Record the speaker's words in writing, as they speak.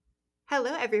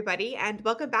Hello, everybody, and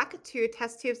welcome back to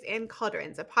Test Tubes and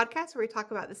Cauldrons, a podcast where we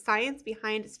talk about the science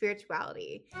behind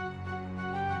spirituality.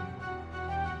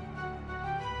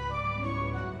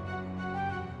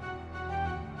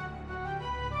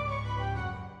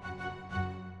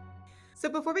 So,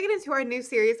 before we get into our new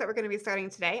series that we're going to be starting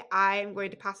today, I'm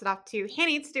going to pass it off to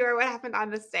Hanny to do our What Happened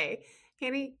on This Day.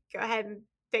 Hanny, go ahead and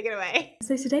take it away.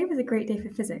 So today was a great day for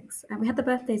physics. We had the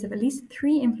birthdays of at least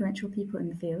three influential people in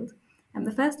the field.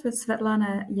 The first was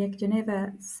Svetlana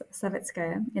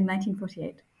Yevgeneva-Savitskaya in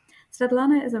 1948.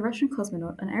 Svetlana is a Russian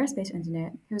cosmonaut and aerospace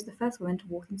engineer who was the first woman to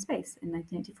walk in space in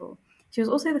 1984. She was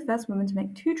also the first woman to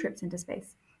make two trips into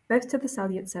space, both to the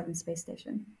Salyut 7 space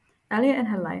station. Earlier in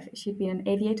her life, she'd been an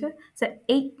aviator, set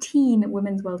 18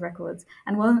 women's world records,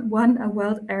 and won a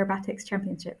World Aerobatics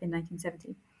Championship in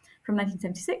 1970. From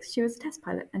 1976, she was a test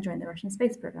pilot and joined the Russian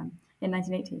space program in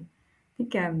 1980. I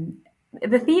think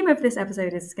the theme of this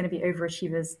episode is going to be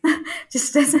overachievers,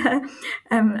 just as a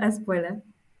spoiler.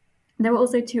 There were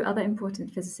also two other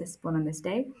important physicists born on this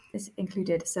day. This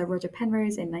included Sir Roger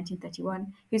Penrose in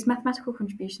 1931, whose mathematical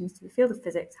contributions to the field of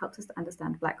physics helped us to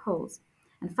understand black holes.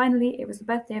 And finally, it was the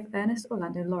birthday of Ernest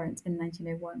Orlando Lawrence in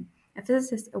 1901, a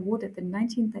physicist awarded the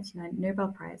 1939 Nobel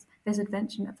Prize for his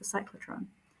invention of the cyclotron.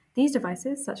 These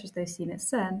devices, such as those seen at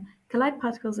CERN, collide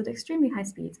particles at extremely high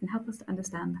speeds and help us to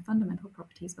understand the fundamental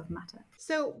properties of matter.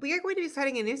 So, we are going to be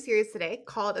starting a new series today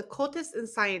called Occultists and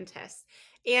Scientists.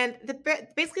 And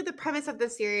basically, the premise of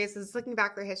this series is looking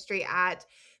back through history at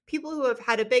people who have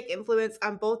had a big influence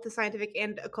on both the scientific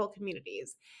and occult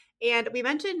communities. And we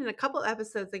mentioned in a couple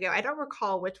episodes ago, I don't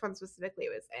recall which one specifically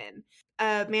it was in,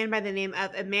 a man by the name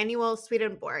of Emanuel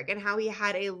Swedenborg and how he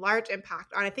had a large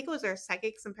impact on, I think it was our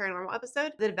Psychics and Paranormal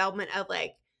episode, the development of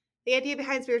like the idea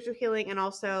behind spiritual healing and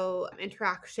also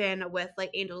interaction with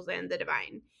like angels and the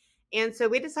divine. And so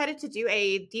we decided to do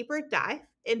a deeper dive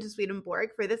into Swedenborg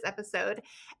for this episode.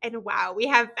 And wow, we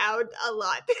have found a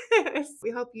lot. We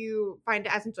hope you find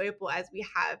it as enjoyable as we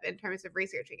have in terms of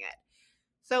researching it.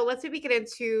 So let's maybe get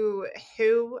into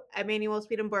who Emanuel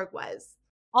Swedenborg was.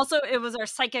 Also, it was our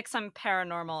Psychics and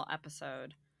Paranormal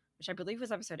episode, which I believe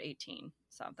was episode 18.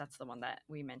 So that's the one that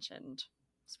we mentioned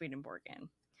Swedenborg in.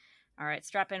 All right,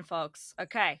 strap in, folks.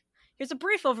 Okay, here's a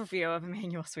brief overview of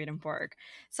Emanuel Swedenborg.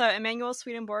 So Emanuel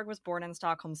Swedenborg was born in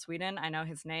Stockholm, Sweden. I know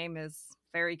his name is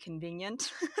very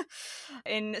convenient.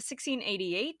 In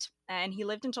 1688, and he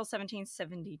lived until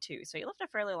 1772. So he lived a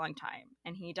fairly long time,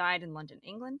 and he died in London,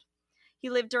 England. He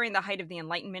lived during the height of the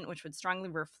Enlightenment, which would strongly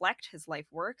reflect his life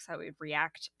works, how he would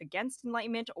react against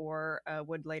Enlightenment or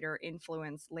would later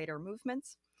influence later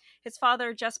movements. His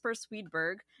father, Jesper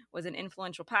Swedenborg, was an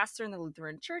influential pastor in the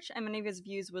Lutheran Church, and many of his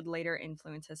views would later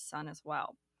influence his son as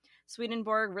well.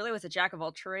 Swedenborg really was a jack of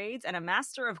all trades and a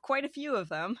master of quite a few of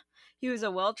them. He was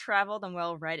a well-traveled and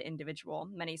well-read individual.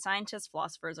 Many scientists,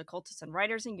 philosophers, occultists, and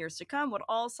writers in years to come would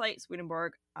all cite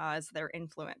Swedenborg as their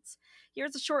influence.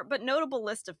 Here's a short but notable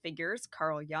list of figures: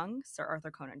 Carl Jung, Sir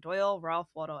Arthur Conan Doyle, Ralph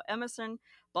Waldo Emerson,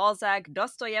 Balzac,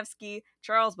 Dostoevsky,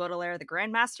 Charles Baudelaire, the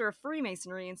Grand Master of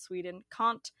Freemasonry in Sweden,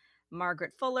 Kant,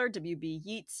 Margaret Fuller, W.B.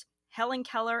 Yeats, Helen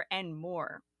Keller, and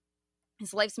more.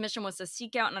 His life's mission was to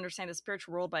seek out and understand the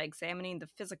spiritual world by examining the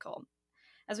physical.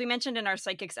 As we mentioned in our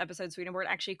Psychics episode, Swedenborg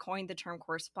actually coined the term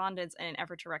correspondence in an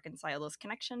effort to reconcile this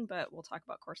connection, but we'll talk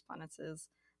about correspondences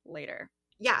later.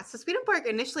 Yeah, so Swedenborg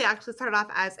initially actually started off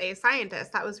as a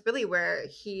scientist. That was really where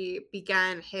he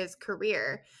began his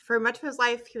career. For much of his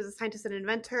life, he was a scientist and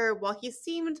inventor. While he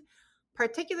seemed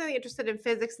particularly interested in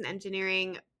physics and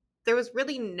engineering, there was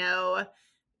really no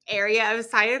area of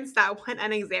science that went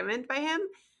unexamined by him.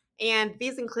 And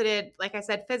these included, like I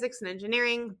said, physics and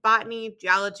engineering, botany,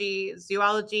 geology,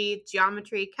 zoology,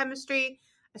 geometry, chemistry,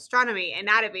 astronomy,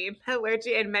 anatomy,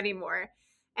 metallurgy, and many more.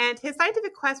 And his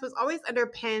scientific quest was always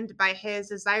underpinned by his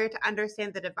desire to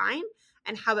understand the divine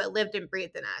and how it lived and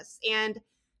breathed in us. And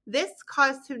this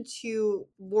caused him to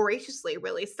voraciously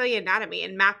really study anatomy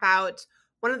and map out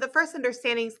one of the first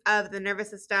understandings of the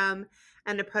nervous system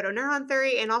and the protoneuron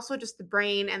theory, and also just the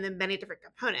brain and the many different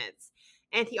components.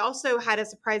 And he also had a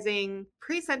surprising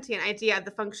presentient idea of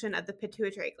the function of the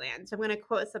pituitary gland. So I'm going to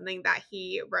quote something that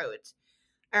he wrote,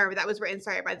 or that was written,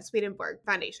 by the Swedenborg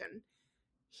Foundation.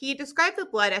 He described the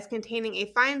blood as containing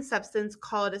a fine substance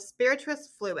called a spirituous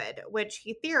fluid, which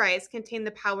he theorized contained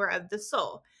the power of the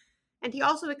soul. And he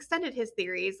also extended his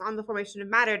theories on the formation of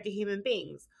matter to human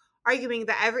beings, arguing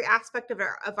that every aspect of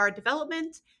our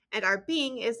development and our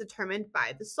being is determined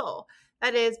by the soul,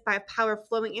 that is, by power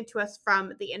flowing into us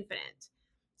from the infinite.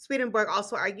 Swedenborg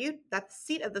also argued that the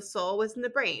seat of the soul was in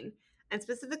the brain, and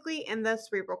specifically in the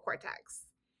cerebral cortex.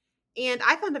 And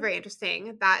I found it very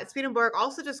interesting that Swedenborg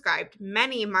also described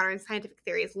many modern scientific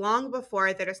theories long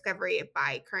before their discovery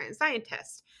by current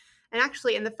scientists. And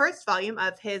actually, in the first volume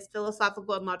of his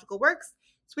Philosophical and Logical Works,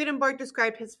 Swedenborg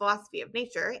described his philosophy of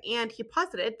nature, and he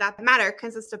posited that matter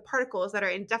consists of particles that are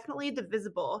indefinitely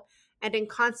divisible and in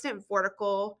constant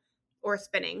vortical or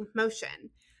spinning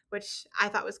motion, which I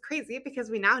thought was crazy because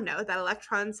we now know that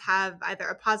electrons have either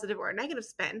a positive or a negative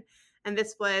spin. And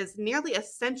this was nearly a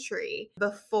century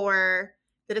before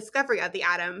the discovery of the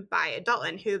atom by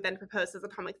Dalton, who then proposed his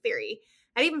atomic theory.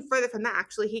 And even further from that,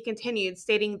 actually, he continued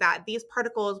stating that these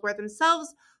particles were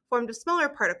themselves formed of smaller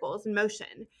particles in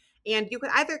motion. And you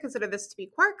could either consider this to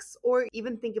be quarks or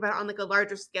even think about it on like a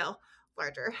larger scale.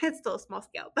 Larger, it's still a small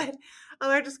scale, but a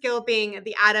larger scale being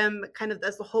the atom kind of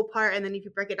as the whole part, and then if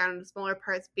you break it down into smaller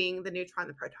parts being the neutron,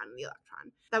 the proton, and the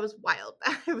electron. That was wild.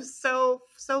 It was so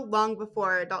long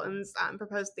before Dalton's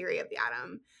proposed theory of the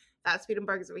atom that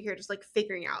Swedenborg is over here just like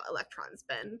figuring out electron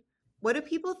spin. What do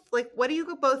people like? What do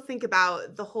you both think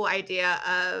about the whole idea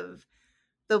of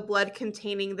the blood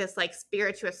containing this like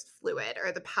spirituous fluid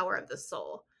or the power of the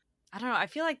soul? I don't know. I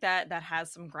feel like that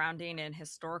has some grounding in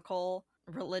historical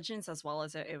religions, as well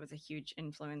as it was a huge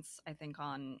influence, I think,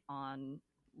 on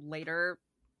later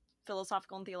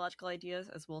philosophical and theological ideas,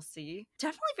 as we'll see.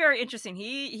 Definitely very interesting.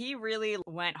 He really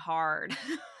went hard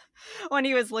when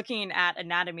he was looking at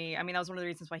anatomy. I mean, that was one of the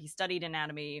reasons why he studied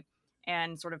anatomy,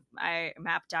 and sort of I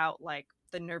mapped out like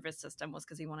the nervous system was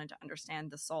because he wanted to understand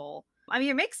the soul. I mean,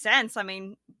 it makes sense. I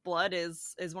mean, blood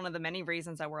is one of the many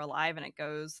reasons that we're alive, and it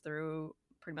goes through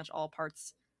pretty much all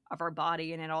parts of our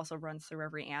body, and it also runs through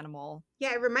every animal.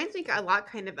 Yeah, it reminds me a lot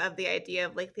kind of the idea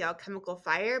of like the alchemical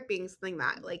fire being something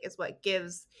that like is what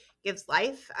gives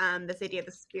life. This idea of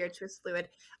the spirituous fluid,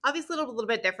 obviously a little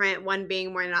bit different, one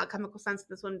being more in an alchemical sense,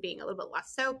 this one being a little bit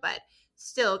less so, but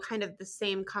still kind of the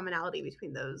same commonality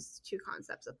between those two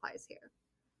concepts applies here.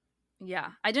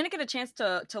 Yeah, I didn't get a chance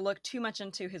to look too much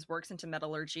into his works into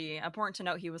metallurgy. Important to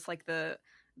note, he was like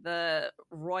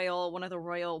one of the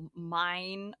royal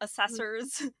mine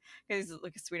assessors, because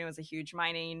like Sweden was a huge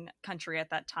mining country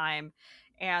at that time,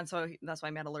 and so that's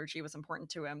why metallurgy was important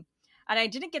to him. And I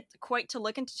didn't get quite to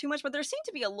look into too much, but there seemed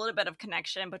to be a little bit of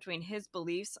connection between his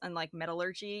beliefs and like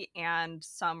metallurgy and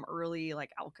some early like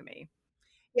alchemy.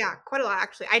 Yeah, quite a lot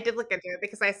actually. I did look into it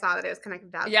because I saw that it was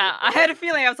connected to alchemy. Yeah, I had a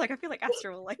feeling. I was like, I feel like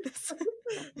Esther will like this.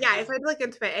 Yeah, so I did look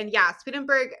into it, and yeah,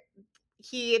 Swedenborg,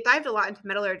 he dived a lot into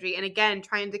metallurgy, and again,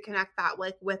 trying to connect that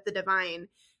like with the divine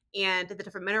and the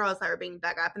different minerals that were being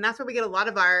dug up. And that's where we get a lot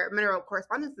of our mineral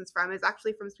correspondences from, is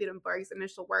actually from Swedenborg's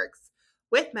initial works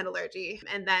with metallurgy,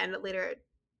 and then later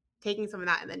taking some of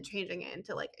that and then changing it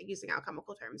into like using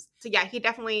alchemical terms. So yeah, he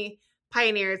definitely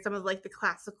pioneered some of like the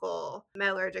classical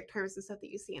metallurgic terms and stuff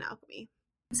that you see in alchemy.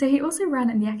 So he also ran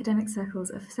in the academic circles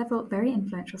of several very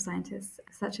influential scientists,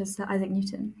 such as Sir Isaac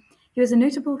Newton. He was a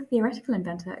notable theoretical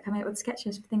inventor, coming up with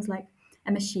sketches for things like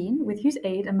a machine with whose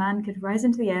aid a man could rise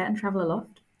into the air and travel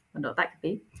aloft, wonder what that could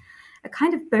be, a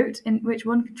kind of boat in which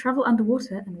one could travel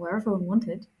underwater and wherever one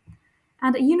wanted,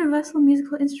 and a universal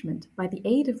musical instrument by the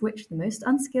aid of which the most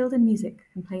unskilled in music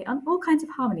can play all kinds of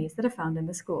harmonies that are found in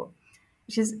the score,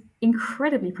 which is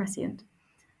incredibly prescient.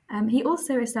 He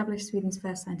also established Sweden's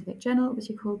first scientific journal, which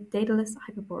he called Daedalus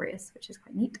Hyperboreus, which is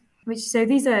quite neat. So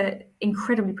these are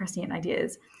incredibly prescient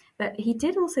ideas, but he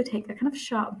did also take a kind of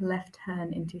sharp left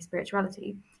turn into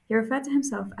spirituality. He referred to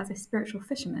himself as a spiritual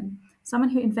fisherman, someone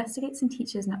who investigates and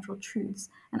teaches natural truths,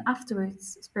 and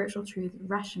afterwards spiritual truths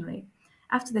rationally.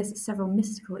 After this, several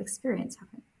mystical experiences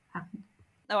happened.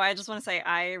 Oh, I just want to say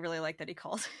I really like that he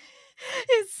called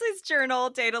his journal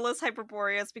Daedalus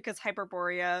Hyperboreus, because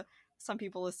Hyperborea, some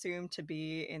people assume to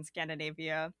be in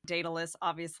Scandinavia. Daedalus,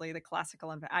 obviously the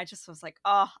classical. I just was like,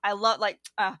 oh, I love, like,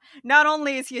 not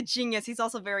only is he a genius, he's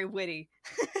also very witty.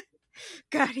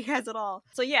 God, he has it all.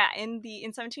 So yeah, in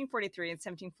 1743 and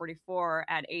 1744,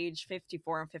 at age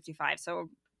 54 and 55, so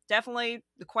definitely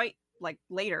quite like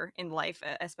later in life,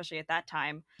 especially at that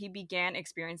time, he began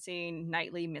experiencing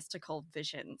nightly mystical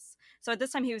visions. So at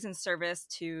this time, he was in service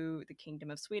to the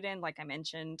Kingdom of Sweden, like I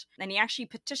mentioned, and he actually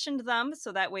petitioned them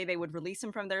so that way they would release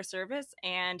him from their service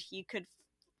and he could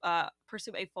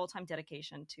pursue a full-time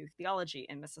dedication to theology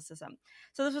and mysticism.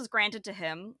 So this was granted to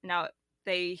him. Now,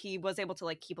 he was able to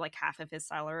like keep like half of his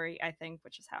salary, I think,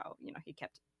 which is how, he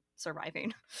kept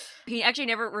surviving. He actually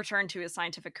never returned to his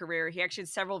scientific career. He actually had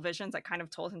several visions that kind of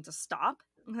told him to stop.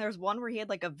 There's one where he had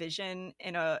like a vision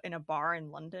in a bar in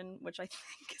London, which I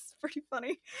think is pretty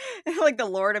funny. Like the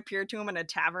Lord appeared to him in a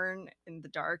tavern in the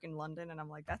dark in London, and I'm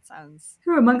like, that sounds...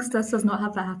 Who amongst us does not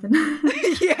have that happen?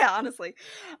 Yeah, honestly.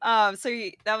 So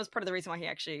that was part of the reason why he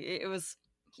actually...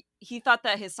 he thought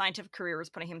that his scientific career was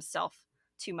putting himself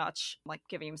too much, like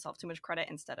giving himself too much credit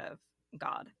instead of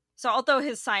God. So although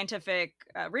his scientific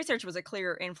research was a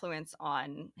clear influence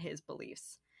on his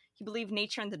beliefs, he believed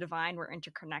nature and the divine were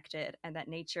interconnected, and that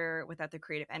nature without the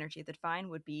creative energy of the divine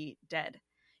would be dead.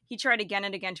 He tried again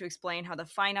and again to explain how the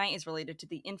finite is related to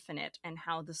the infinite and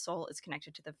how the soul is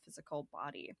connected to the physical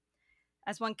body.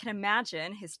 As one can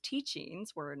imagine, his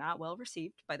teachings were not well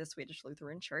received by the Swedish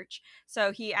Lutheran Church,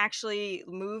 so he actually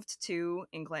moved to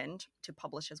England to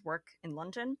publish his work in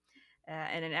London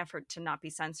in an effort to not be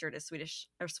censored, as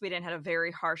Sweden had a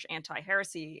very harsh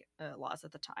anti-heresy laws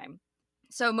at the time.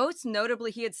 So most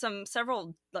notably, he had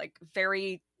several like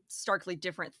very starkly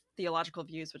different theological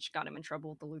views, which got him in trouble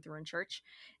with the Lutheran Church.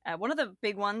 One of the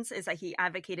big ones is that he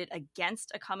advocated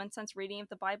against a common sense reading of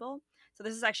the Bible. So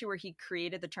this is actually where he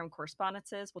created the term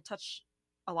correspondences. We'll touch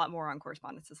a lot more on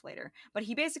correspondences later. But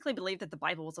he basically believed that the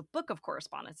Bible was a book of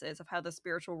correspondences of how the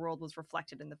spiritual world was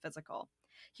reflected in the physical.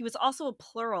 He was also a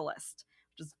pluralist,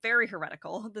 which is very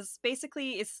heretical. This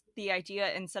basically is the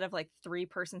idea, instead of like three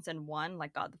persons in one,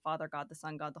 like God the Father, God the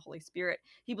Son, God the Holy Spirit,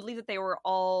 he believed that they were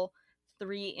all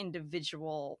three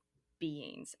individual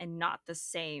beings and not the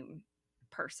same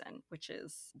person, which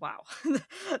is wow.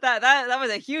 that was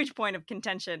a huge point of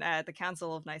contention at the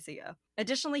Council of Nicaea.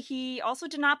 Additionally, he also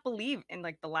did not believe in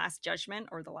like the last judgment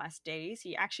or the last days.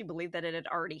 He actually believed that it had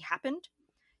already happened.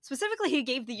 Specifically, he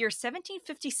gave the year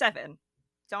 1757.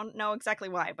 Don't know exactly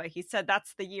why, but he said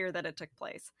that's the year that it took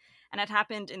place, and it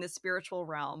happened in the spiritual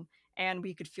realm, and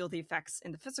we could feel the effects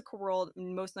in the physical world,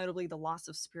 most notably the loss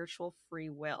of spiritual free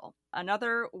will.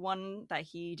 Another one that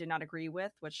he did not agree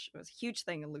with, which was a huge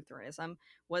thing in Lutheranism,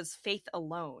 was faith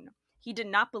alone. He did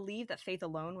not believe that faith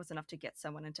alone was enough to get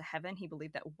someone into heaven. He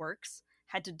believed that works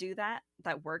had to do that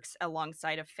works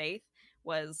alongside of faith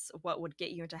was what would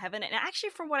get you into heaven. And actually,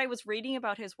 from what I was reading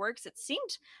about his works, it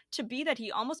seemed to be that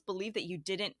he almost believed that you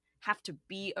didn't have to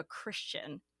be a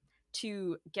Christian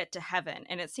to get to heaven.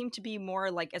 And it seemed to be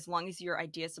more like, as long as your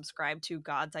ideas subscribe to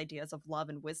God's ideas of love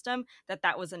and wisdom,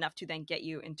 that was enough to then get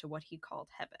you into what he called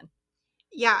heaven.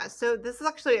 Yeah, so this is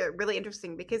actually really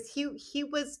interesting because he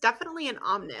was definitely an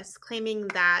omnist, claiming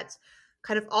that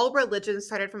kind of all religions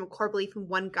started from a core belief in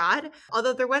one God,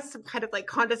 although there was some kind of like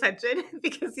condescension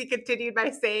because he continued by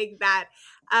saying that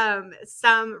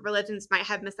some religions might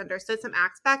have misunderstood some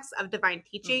aspects of divine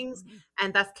teachings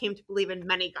and thus came to believe in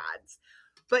many gods.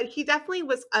 But he definitely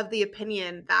was of the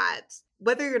opinion that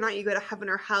whether or not you go to heaven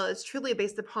or hell is truly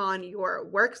based upon your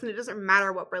works, and it doesn't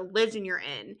matter what religion you're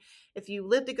in. If you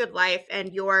lived a good life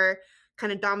and your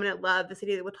kind of dominant love, the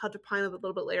city that we'll touch upon a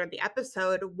little bit later in the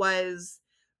episode, was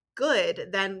good,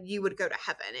 then you would go to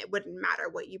heaven. It wouldn't matter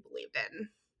what you believed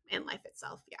in life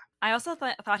itself. Yeah. I also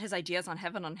thought his ideas on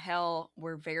heaven and hell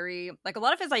were very, like, a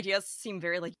lot of his ideas seem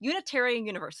very like Unitarian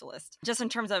Universalist, just in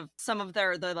terms of some of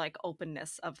the like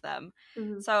openness of them.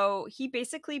 So he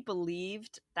basically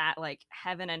believed that like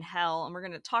heaven and hell, and we're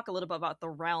going to talk a little bit about the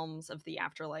realms of the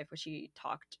afterlife, which he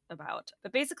talked about.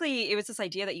 But basically it was this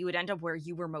idea that you would end up where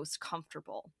you were most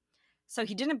comfortable. So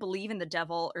he didn't believe in the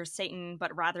devil or Satan,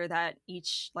 but rather that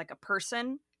each, like, a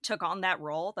person took on that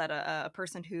role, that a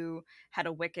person who had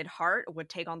a wicked heart would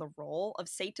take on the role of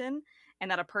Satan, and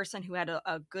that a person who had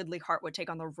a goodly heart would take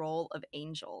on the role of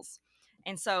angels.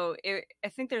 And so I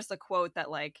think there's the quote that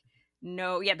like,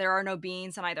 there are no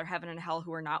beings in either heaven and hell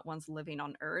who are not ones living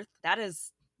on earth. That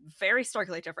is very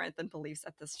starkly different than beliefs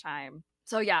at this time.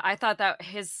 So yeah, I thought that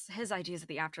his ideas of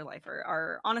the afterlife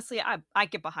are honestly, I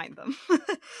get behind them.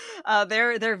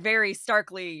 They're very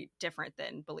starkly different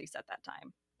than beliefs at that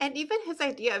time. And even his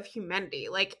idea of humanity,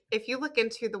 like if you look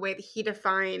into the way that he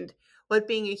defined what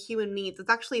being a human means, it's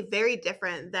actually very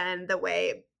different than the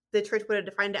way the church would have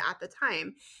defined it at the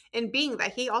time. And being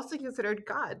that he also considered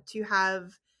God to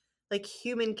have like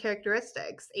human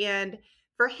characteristics. And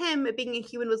for him, being a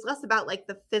human was less about like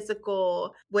the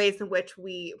physical ways in which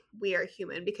we are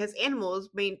human, because animals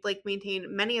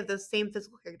maintain many of those same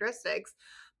physical characteristics.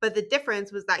 But the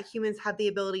difference was that humans have the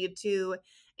ability to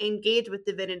engage with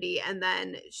divinity and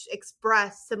then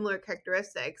express similar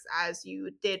characteristics as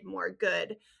you did more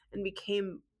good and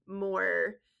became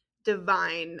more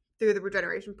divine through the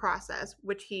regeneration process,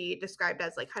 which he described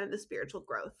as like kind of the spiritual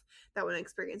growth that one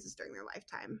experiences during their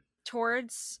lifetime.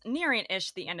 Towards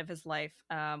nearing-ish the end of his life,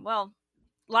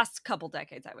 last couple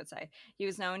decades, I would say, he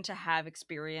was known to have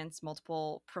experienced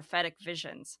multiple prophetic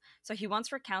visions. So he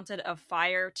once recounted a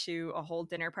fire to a whole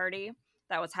dinner party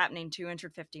that was happening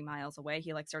 250 miles away.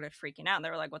 He like started freaking out, and they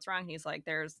were like, "What's wrong?" He's like,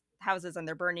 "There's houses and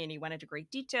they're burning." And he went into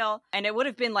great detail, and it would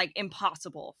have been like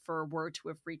impossible for word to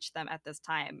have reached them at this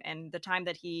time. And the time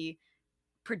that he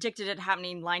predicted it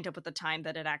happening lined up with the time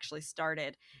that it actually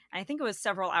started. And I think it was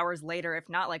several hours later, if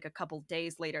not like a couple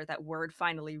days later, that word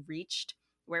finally reached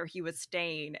where he was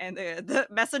staying. And the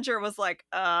messenger was like,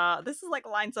 this is like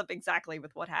lines up exactly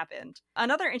with what happened.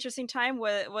 Another interesting time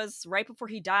was right before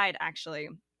he died, actually.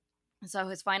 So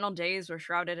his final days were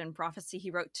shrouded in prophecy.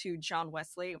 He wrote to John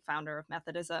Wesley, founder of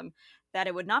Methodism, that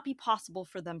it would not be possible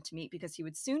for them to meet because he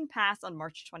would soon pass on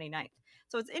March 29th.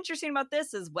 So what's interesting about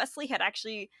this is Wesley had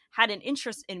actually had an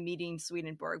interest in meeting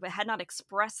Swedenborg, but had not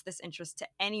expressed this interest to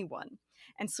anyone.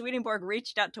 And Swedenborg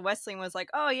reached out to Wesley and was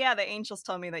like, oh yeah, the angels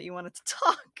told me that you wanted to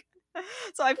talk.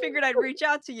 So I figured I'd reach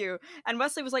out to you. And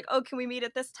Wesley was like, oh, can we meet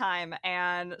at this time?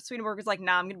 And Swedenborg was like,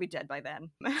 nah, I'm going to be dead by then.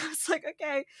 I was like,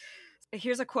 okay.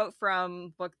 Here's a quote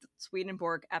from book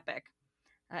Swedenborg Epic.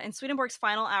 In Swedenborg's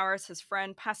final hours, his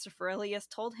friend Pastor Ferelius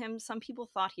told him some people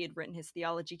thought he had written his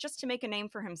theology just to make a name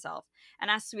for himself, and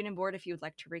asked Swedenborg if he would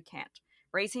like to recant.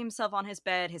 Raising himself on his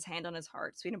bed, his hand on his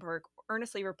heart, Swedenborg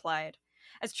earnestly replied,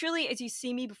 as truly as you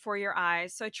see me before your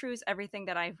eyes, so true is everything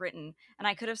that I have written, and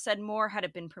I could have said more had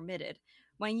it been permitted.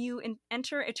 When you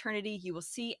enter eternity, you will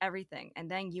see everything,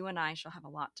 and then you and I shall have a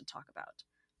lot to talk about.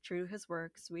 True to his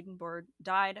work, Swedenborg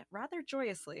died rather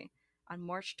joyously on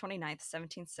March 29th,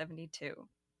 1772.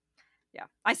 Yeah,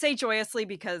 I say joyously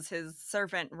because his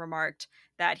servant remarked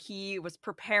that he was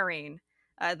preparing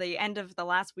the end of the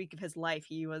last week of his life.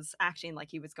 He was acting like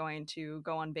he was going to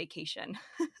go on vacation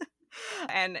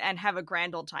and have a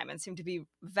grand old time, and seemed to be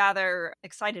rather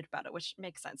excited about it, which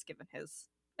makes sense given his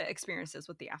experiences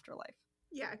with the afterlife.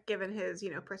 Yeah, given his,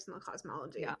 personal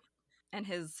cosmology. Yeah. And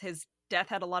his death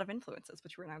had a lot of influences,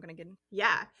 which we're now going to get into.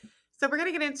 Yeah. So we're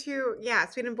going to get into,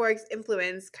 Swedenborg's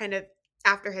influence kind of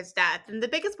after his death. And the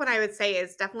biggest one I would say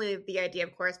is definitely the idea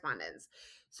of correspondence.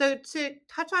 So to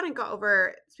touch on and go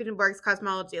over Swedenborg's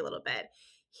cosmology a little bit,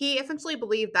 he essentially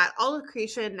believed that all of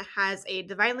creation has a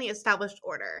divinely established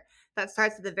order that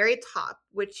starts at the very top,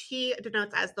 which he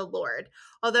denotes as the Lord.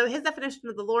 Although his definition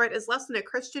of the Lord is less than a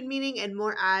Christian meaning and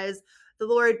more as the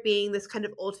Lord being this kind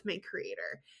of ultimate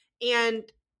creator. And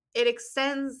it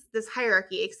extends, this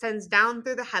hierarchy extends down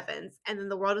through the heavens and then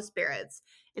the world of spirits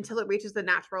until it reaches the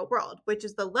natural world, which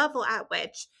is the level at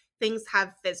which things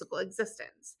have physical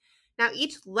existence. Now,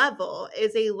 each level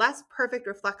is a less perfect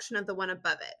reflection of the one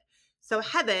above it. So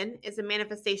heaven is a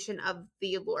manifestation of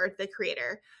the Lord, the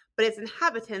creator, but its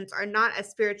inhabitants are not as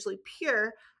spiritually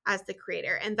pure as the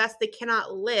creator, and thus they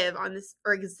cannot live on this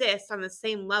or exist on the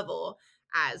same level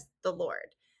as the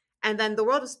Lord. And then the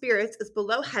world of spirits is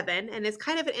below heaven and is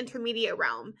kind of an intermediate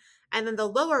realm. And then the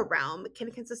lower realm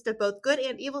can consist of both good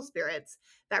and evil spirits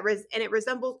and it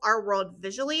resembles our world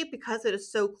visually because it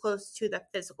is so close to the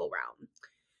physical realm.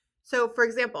 So, for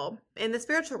example, in the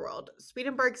spiritual world,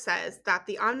 Swedenborg says that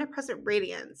the omnipresent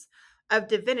radiance of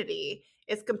divinity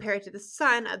is compared to the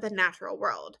sun of the natural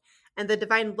world. And the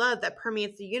divine love that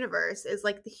permeates the universe is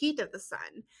like the heat of the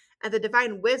sun. And the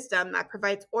divine wisdom that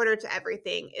provides order to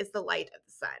everything is the light of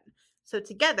the sun. So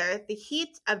together, the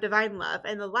heat of divine love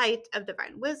and the light of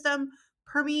divine wisdom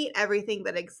permeate everything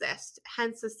that exists,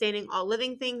 hence sustaining all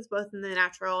living things, both in the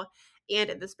natural and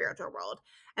in the spiritual world.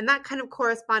 And that kind of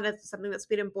correspondence to something that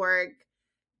Swedenborg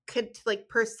could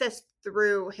persist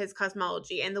through his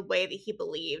cosmology and the way that he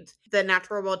believed the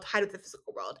natural world tied with the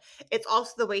physical world. It's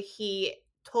also the way he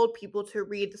told people to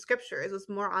read the scriptures. It was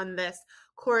more on this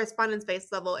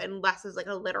correspondence-based level and less as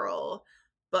a literal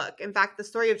book. In fact, the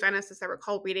story of Genesis I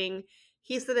recall reading,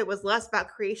 he said it was less about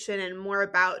creation and more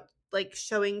about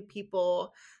showing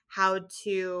people how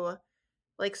to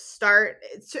start,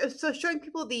 so showing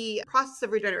people the process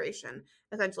of regeneration,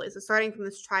 essentially. So starting from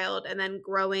this child and then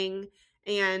growing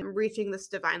and reaching this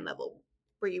divine level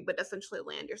where you would essentially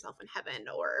land yourself in heaven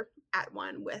or at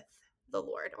one with the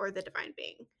Lord or the divine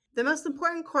being. The most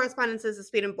important correspondences of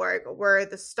Swedenborg were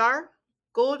the star,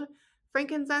 gold,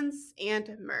 frankincense, and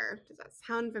myrrh. Does that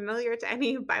sound familiar to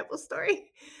any Bible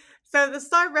story? So the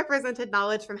star represented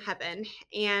knowledge from heaven,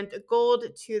 and gold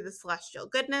to the celestial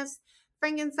goodness,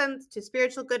 frankincense to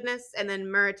spiritual goodness, and then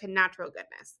myrrh to natural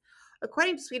goodness.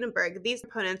 According to Swedenborg, these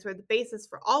components were the basis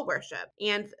for all worship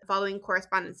and following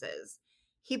correspondences.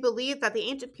 He believed that the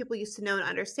ancient people used to know and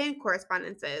understand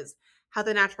correspondences, how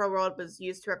the natural world was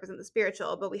used to represent the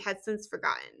spiritual, but we had since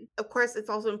forgotten. Of course, it's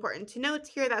also important to note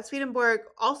here that Swedenborg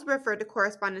also referred to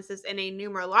correspondences in a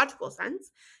numerological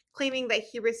sense, claiming that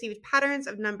he received patterns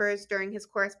of numbers during his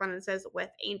correspondences with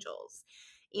angels.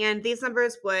 And these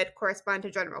numbers would correspond to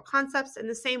general concepts in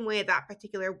the same way that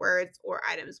particular words or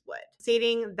items would,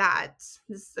 stating that,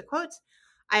 this is a quote,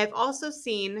 "I have also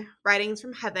seen writings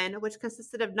from heaven which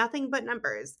consisted of nothing but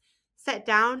numbers, set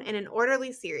down in an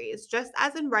orderly series, just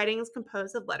as in writings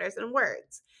composed of letters and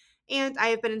words. And I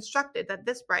have been instructed that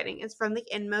this writing is from the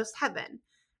inmost heaven,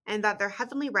 and that their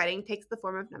heavenly writing takes the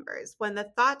form of numbers, when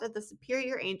the thought of the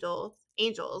superior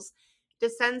angels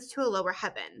descends to a lower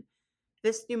heaven.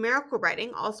 This numerical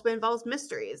writing also involves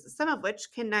mysteries, some of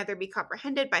which can neither be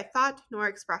comprehended by thought nor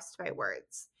expressed by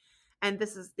words. And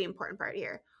this is the important part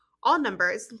here. All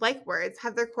numbers, like words,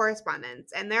 have their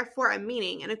correspondence, and therefore a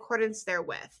meaning in accordance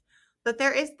therewith. But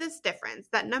there is this difference,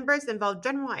 that numbers involve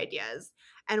general ideas,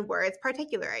 and words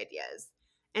particular ideas.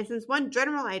 And since one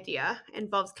general idea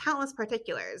involves countless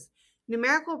particulars,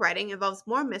 numerical writing involves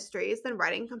more mysteries than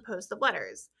writing composed of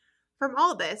letters. From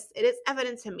all this, it is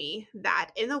evident to me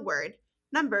that in the word,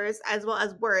 numbers as well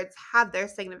as words have their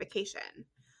signification.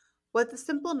 What the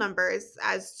simple numbers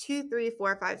as 2, 3,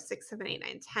 4, 5, 6, 7, 8,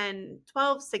 9, 10,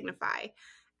 12 signify,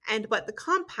 and what the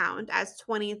compound as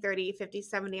 20, 30, 50,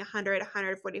 70, 100,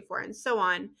 144, and so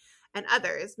on, and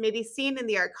others, may be seen in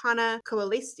the Arcana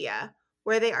Coelestia,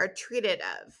 where they are treated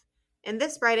of. In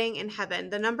this writing in heaven,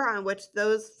 the number on which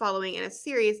those following in a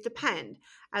series depend,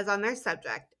 as on their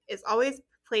subject, is always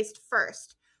placed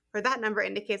first, for that number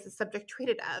indicates the subject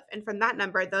treated of, and from that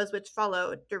number, those which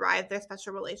follow derive their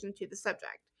special relation to the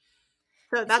subject.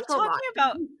 So that's a lot.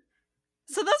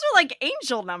 So those are like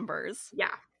angel numbers.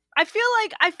 Yeah. I feel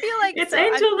like it's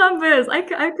angel numbers. I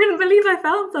couldn't believe I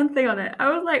found something on it. I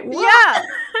was like, what? Yeah.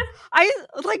 I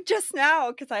like just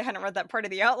now, because I hadn't read that part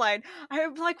of the outline,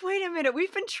 I'm like, wait a minute,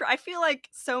 we've been I feel like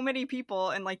so many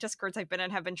people in like Discords I've been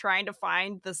in have been trying to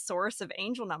find the source of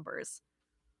angel numbers.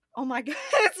 Oh my god,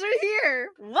 it's right here.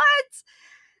 What?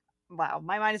 Wow,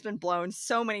 my mind has been blown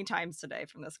so many times today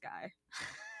from this guy.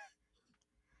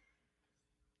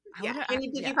 Yeah.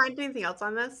 Did you find anything else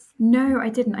on this? No, I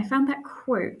didn't. I found that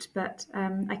quote, but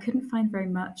I couldn't find very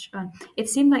much. It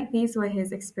seemed like these were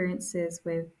his experiences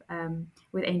with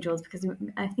angels, because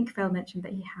I think Fel mentioned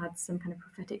that he had some kind of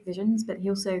prophetic visions, but he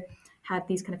also had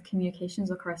these kind of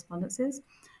communications or correspondences.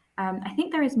 I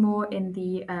think there is more in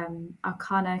the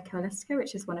Arcana Coelestia,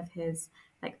 which is one of his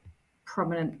like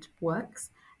prominent works,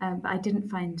 but I didn't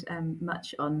find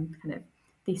much on kind of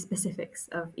the specifics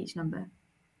of each number.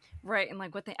 Right, and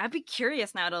like I'd be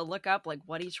curious now to look up like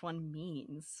what each one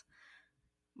means.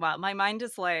 Wow, my mind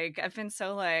is like, I've been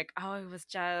so like, oh, it was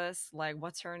just like,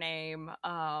 what's her name?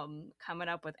 Coming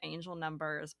up with angel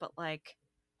numbers, but like,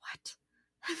 what?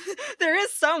 There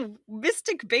is some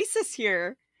mystic basis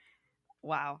here.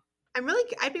 Wow.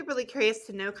 I'd be really curious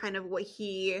to know kind of what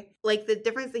he, like the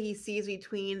difference that he sees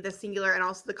between the singular and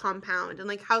also the compound, and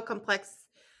like how complex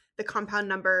the compound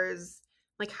numbers,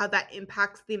 like how that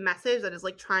impacts the message that is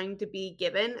like trying to be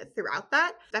given throughout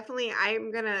that. Definitely,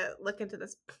 I'm gonna look into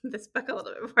this book a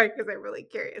little bit more, because I'm really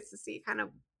curious to see kind of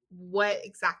what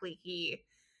exactly he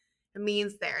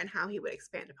means there and how he would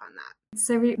expand upon that.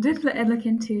 So we did look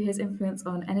into his influence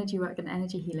on energy work and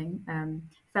energy healing.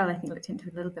 Fel, I think, looked into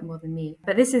it a little bit more than me.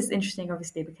 But this is interesting,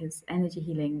 obviously, because energy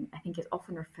healing, I think, is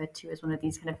often referred to as one of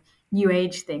these kind of new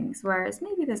age things, whereas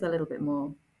maybe there's a little bit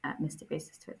more mystic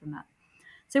basis to it than that.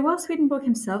 So while Swedenborg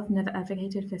himself never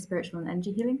advocated for spiritual and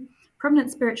energy healing,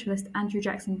 prominent spiritualist Andrew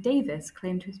Jackson Davis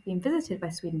claimed to have been visited by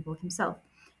Swedenborg himself,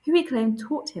 who he claimed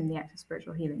taught him the act of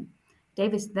spiritual healing.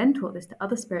 Davis then taught this to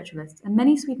other spiritualists, and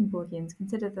many Swedenborgians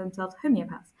considered themselves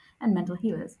homeopaths and mental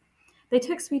healers. They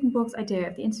took Swedenborg's idea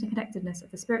of the interconnectedness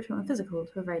of the spiritual and physical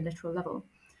to a very literal level.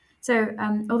 So,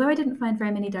 although I didn't find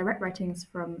very many direct writings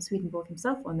from Swedenborg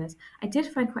himself on this, I did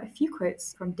find quite a few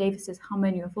quotes from Davis's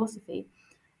Harmonial Philosophy,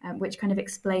 which kind of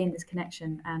explain this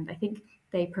connection, and I think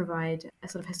they provide a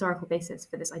sort of historical basis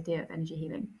for this idea of energy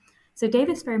healing. So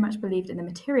Davis very much believed in the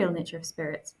material nature of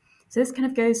spirits. So this kind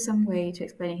of goes some way to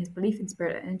explaining his belief in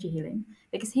spirit and energy healing,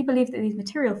 because he believed that these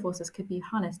material forces could be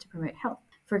harnessed to promote health.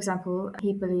 For example,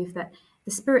 he believed that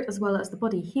the spirit as well as the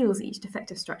body heals each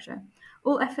defective structure.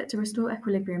 All effort to restore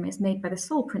equilibrium is made by the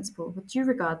soul principle with due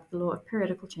regard to the law of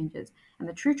periodical changes, and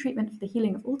the true treatment for the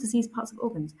healing of all diseased parts of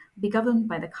organs will be governed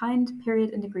by the kind, period,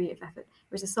 and degree of effort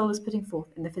which the soul is putting forth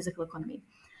in the physical economy.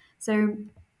 So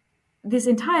this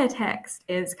entire text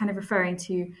is kind of referring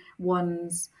to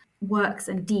one's works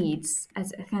and deeds.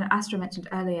 As kind of Astra mentioned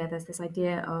earlier, there's this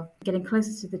idea of getting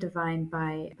closer to the divine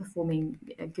by performing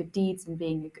good deeds and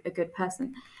being a good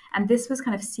person. And this was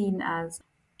kind of seen as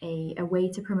a way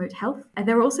to promote health. And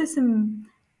there were also some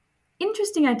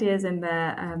interesting ideas in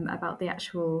there about the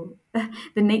actual,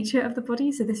 the nature of the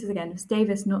body. So this is, again, it's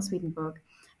Davis, not Swedenborg.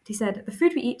 But he said, the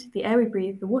food we eat, the air we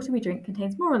breathe, the water we drink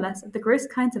contains more or less of the gross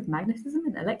kinds of magnetism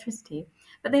and electricity,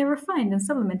 but they are refined and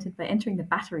supplemented by entering the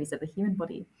batteries of the human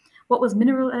body. What was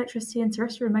mineral electricity and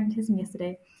terrestrial magnetism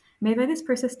yesterday may by this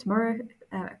process tomorrow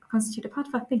constitute a part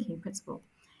of our thinking principle.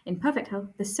 In perfect health,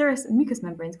 the serous and mucous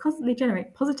membranes constantly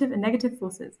generate positive and negative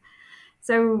forces.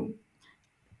 So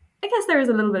I guess there is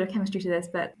a little bit of chemistry to this,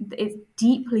 but it's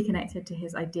deeply connected to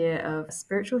his idea of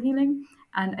spiritual healing.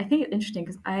 And I think it's interesting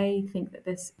because I think that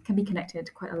this can be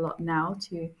connected quite a lot now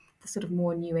to the sort of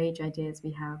more new age ideas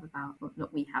we have about, well,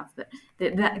 not we have, but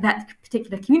that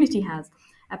particular community has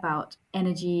about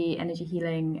energy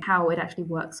healing, how it actually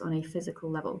works on a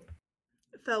physical level.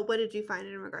 Phil, what did you find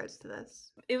in regards to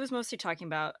this? It was mostly talking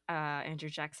about Andrew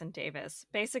Jackson Davis.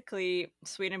 Basically,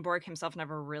 Swedenborg himself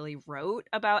never really wrote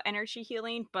about energy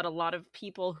healing, but a lot of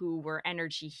people who were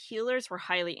energy healers were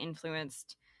highly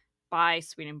influenced by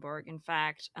Swedenborg. In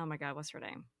fact, oh my God, what's her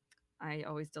name? I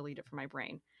always delete it from my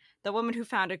brain. The woman who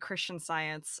founded Christian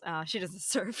Science, she doesn't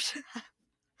serve.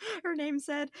 Her name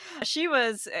said she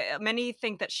was many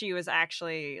think that she was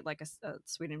actually like a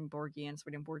Swedenborgian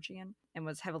and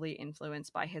was heavily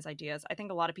influenced by his ideas. I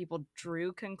think a lot of people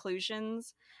drew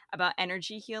conclusions about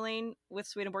energy healing with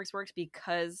Swedenborg's works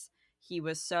because he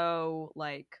was so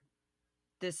like,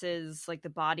 this is like the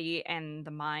body and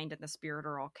the mind and the spirit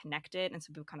are all connected, and so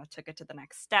people kind of took it to the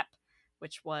next step,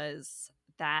 which was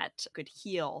that could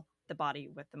heal the body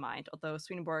with the mind, although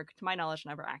Swedenborg, to my knowledge,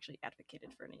 never actually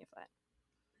advocated for any of that.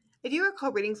 I do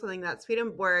recall reading something that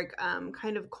Swedenborg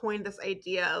kind of coined this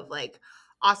idea of like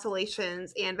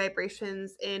oscillations and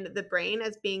vibrations in the brain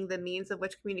as being the means of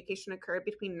which communication occurred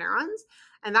between neurons.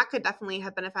 And that could definitely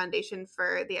have been a foundation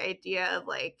for the idea of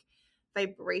like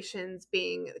vibrations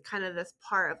being kind of this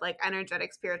part of like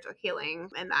energetic spiritual healing,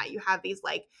 and that you have these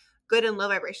like good and low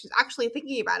vibrations. Actually,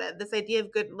 thinking about it, this idea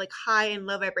of good, like high and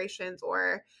low vibrations,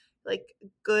 or like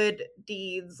good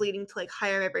deeds leading to like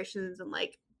higher vibrations and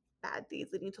like bad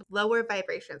deeds leading to lower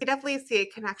vibrations. I definitely see a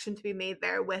connection to be made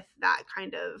there with that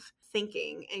kind of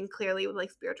thinking, and clearly with like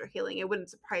spiritual healing, it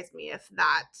wouldn't surprise me if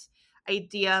that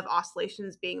idea of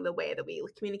oscillations being the way that we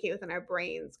communicate within our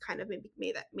brains kind of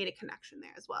made a connection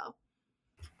there as well.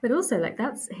 But also, like,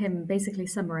 that's him basically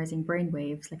summarizing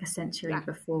brainwaves like a century Yeah.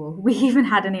 before we even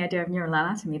had any idea of neural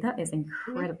anatomy. That is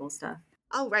Mm-hmm. incredible stuff.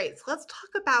 All right, so let's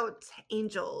talk about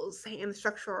angels and the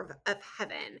structure of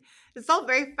heaven. It's all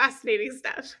very fascinating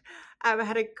stuff. I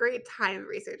had a great time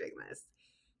researching this.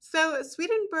 So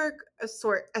Swedenborg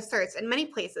asserts in many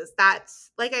places that,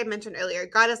 like I mentioned earlier,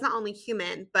 God is not only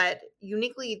human, but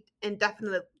uniquely and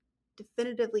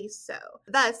definitively so.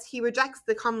 Thus, he rejects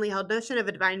the commonly held notion of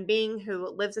a divine being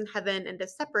who lives in heaven and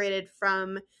is separated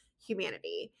from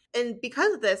humanity. And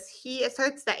because of this, he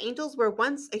asserts that angels were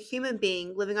once a human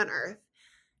being living on earth,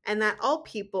 and that all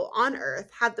people on earth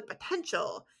have the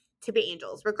potential to be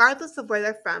angels, regardless of where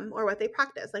they're from or what they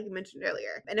practice, like you mentioned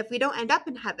earlier. And if we don't end up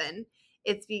in heaven,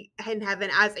 as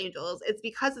angels, it's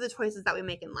because of the choices that we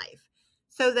make in life.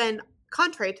 So then,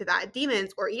 contrary to that,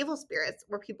 demons or evil spirits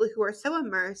were people who are so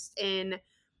immersed in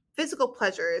physical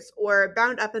pleasures or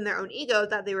bound up in their own ego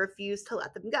that they refuse to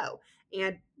let them go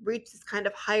and reach this kind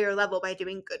of higher level by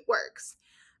doing good works.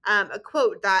 A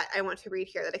quote that I want to read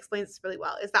here that explains this really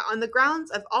well is that on the grounds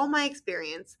of all my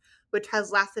experience, which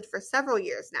has lasted for several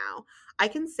years now, I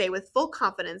can say with full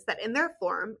confidence that in their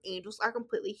form, angels are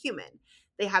completely human.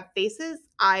 They have faces,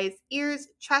 eyes, ears,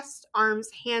 chest, arms,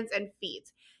 hands, and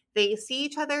feet. They see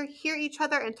each other, hear each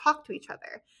other, and talk to each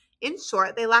other. In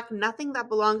short, they lack nothing that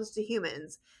belongs to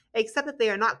humans, except that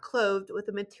they are not clothed with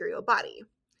a material body.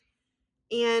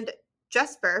 And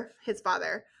Jesper, his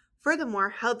father, furthermore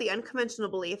held the unconventional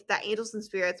belief that angels and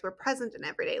spirits were present in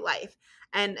everyday life.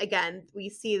 And again, we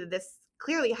see that this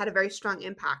clearly had a very strong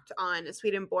impact on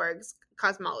Swedenborg's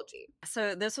cosmology.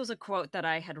 So this was a quote that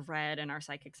I had read in our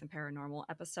Psychics and Paranormal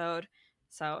episode.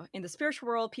 So, in the spiritual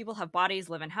world, people have bodies,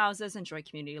 live in houses, enjoy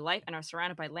community life, and are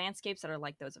surrounded by landscapes that are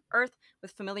like those of Earth,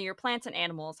 with familiar plants and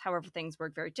animals. However, things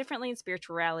work very differently in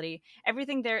spirituality.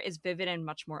 Everything there is vivid and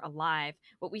much more alive.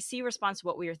 What we see responds to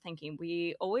what we are thinking.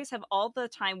 We always have all the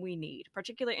time we need.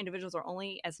 Particular individuals are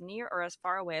only as near or as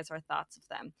far away as our thoughts of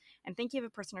them. And thinking of a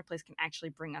person or place can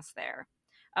actually bring us there.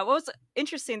 What was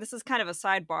interesting, this is kind of a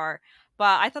sidebar,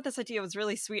 but I thought this idea was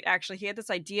really sweet, actually. He had this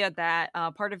idea that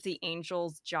part of the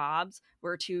angels' jobs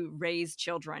were to raise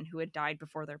children who had died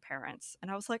before their parents.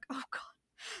 And I was like, oh, God,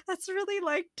 that's really,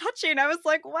 like, touching. I was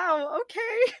like, wow,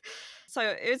 okay. So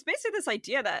it was basically this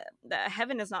idea that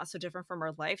heaven is not so different from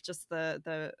our life. Just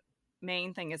the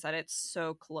main thing is that it's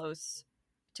so close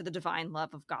to the divine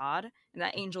love of God, and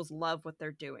that angels love what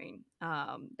they're doing.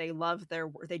 They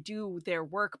do their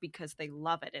work because they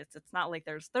love it. It's not like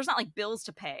there's not like bills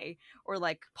to pay or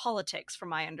like politics, from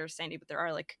my understanding, but there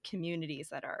are like communities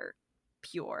that are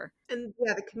pure. And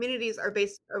yeah, the communities are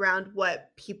based around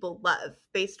what people love,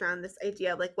 based around this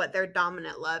idea of like what their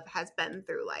dominant love has been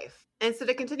through life. And so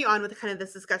to continue on with kind of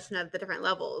this discussion of the different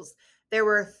levels, there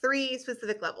were 3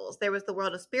 specific levels. There was the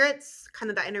world of spirits, kind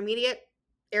of that intermediate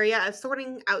area of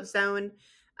sorting out zone,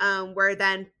 where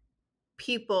then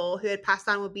people who had passed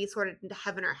on would be sorted into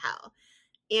heaven or hell.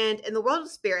 And in the world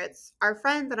of spirits, our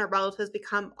friends and our relatives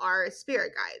become our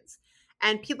spirit guides.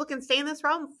 And people can stay in this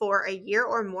realm for a year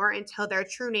or more until their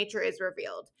true nature is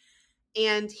revealed.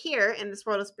 And here in this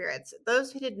world of spirits,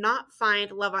 those who did not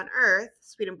find love on earth,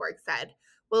 Swedenborg said,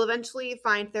 will eventually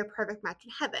find their perfect match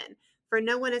in heaven, for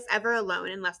no one is ever alone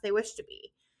unless they wish to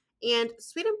be. And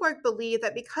Swedenborg believed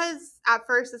that because at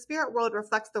first the spirit world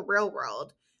reflects the real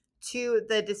world, to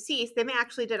the deceased, they may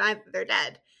actually deny that they're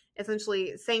dead,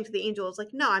 essentially saying to the angels, like,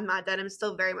 no, I'm not dead, I'm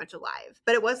still very much alive.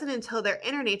 But it wasn't until their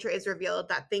inner nature is revealed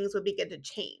that things would begin to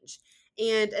change.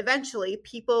 And eventually,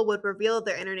 people would reveal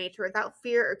their inner nature without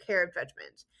fear or care of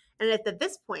judgment. And it's at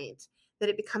this point that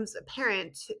it becomes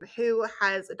apparent who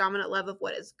has a dominant love of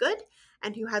what is good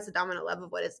and who has a dominant love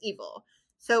of what is evil.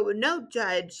 So no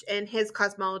judge in his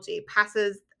cosmology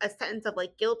passes a sentence of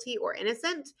like guilty or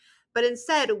innocent, but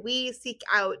instead we seek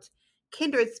out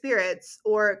kindred spirits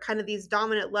or kind of these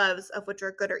dominant loves of which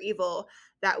are good or evil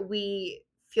that we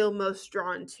feel most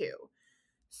drawn to.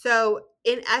 So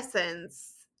in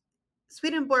essence,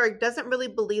 Swedenborg doesn't really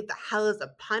believe that hell is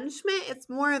a punishment. It's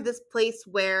more of this place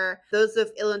where those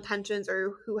of ill intentions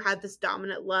or who have this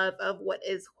dominant love of what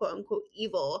is quote unquote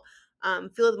evil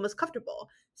feel the most comfortable.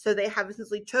 So they have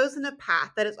essentially chosen a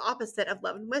path that is opposite of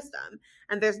love and wisdom.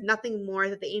 And there's nothing more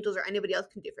that the angels or anybody else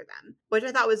can do for them, which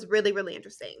I thought was really, really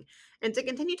interesting. And to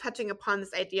continue touching upon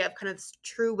this idea of kind of this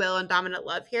true will and dominant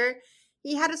love here,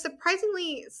 he had a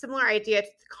surprisingly similar idea to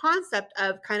the concept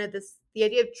of kind of the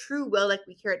idea of true will, like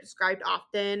we hear it described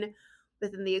often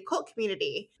within the occult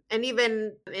community, and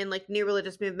even in like new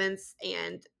religious movements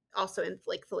and also in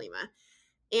like Thelema.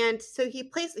 And so he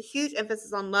placed a huge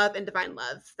emphasis on love and divine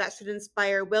love that should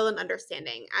inspire will and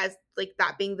understanding as like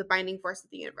that being the binding force of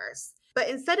the universe. But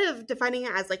instead of defining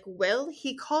it as like will,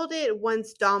 he called it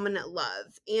one's dominant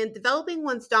love. And developing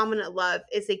one's dominant love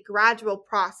is a gradual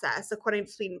process, according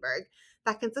to Swedenborg,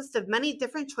 that consists of many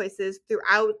different choices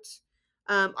throughout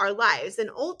our lives. And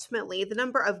ultimately, the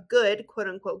number of good, quote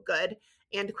unquote good,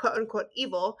 and quote unquote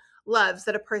evil loves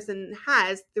that a person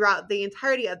has throughout the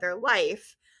entirety of their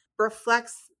life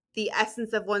reflects the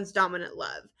essence of one's dominant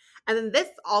love. And then this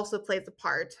also plays a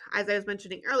part, as I was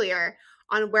mentioning earlier,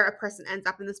 on where a person ends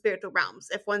up in the spiritual realms.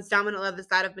 If one's dominant love is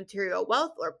that of material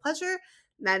wealth or pleasure,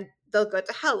 then they'll go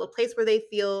to hell, a place where they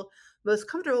feel most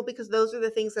comfortable because those are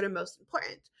the things that are most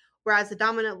important. Whereas the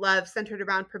dominant love centered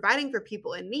around providing for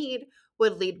people in need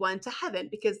would lead one to heaven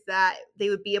because that they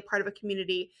would be a part of a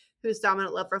community whose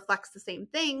dominant love reflects the same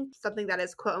thing, something that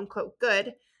is quote unquote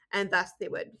good, and thus they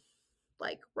would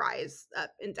like rise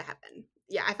up into heaven.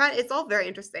 Yeah, I find it's all very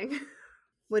interesting.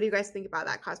 What do you guys think about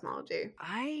that cosmology?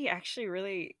 I actually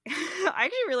really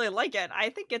like it.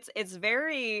 I think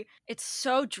it's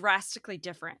so drastically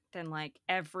different than like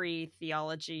every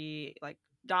theology, like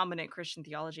dominant Christian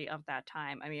theology of that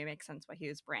time. I mean, it makes sense why he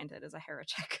was branded as a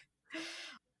heretic.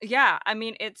 Yeah, I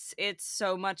mean, it's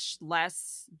so much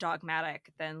less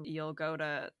dogmatic than you'll go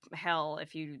to hell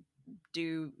if you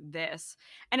do this.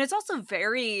 And it's also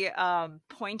very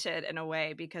pointed in a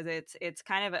way because it's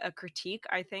kind of a critique,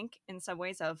 I think, in some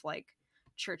ways of like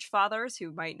church fathers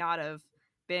who might not have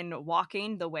been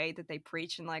walking the way that they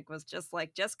preach and like was just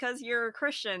like, just because you're a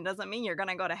Christian doesn't mean you're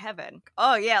gonna go to heaven.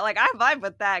 Oh yeah, like I vibe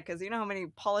with that because you know how many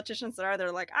politicians there are,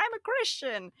 they're like, I'm a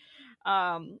Christian.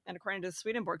 And according to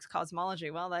Swedenborg's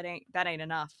cosmology, well, that ain't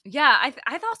enough. Yeah,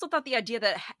 I also thought the idea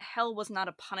that hell was not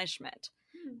a punishment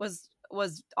was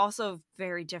also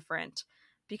very different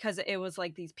because it was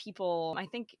like these people, I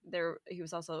think he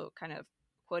was also kind of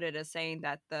quoted as saying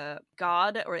that the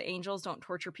God or angels don't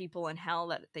torture people in hell,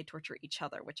 that they torture each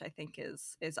other, which I think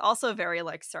is also very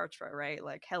like Sartre, right?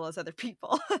 Like hell is other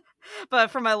people, but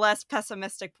from a less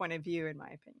pessimistic point of view, in my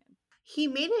opinion. He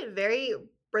made it very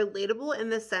relatable in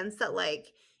the sense that like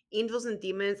angels and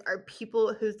demons are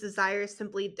people whose desires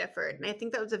simply differed. And I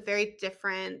think that was a very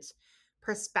different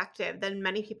perspective than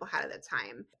many people had at the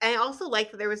time. And I also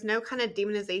like that there was no kind of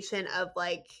demonization of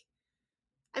like,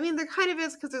 I mean, there kind of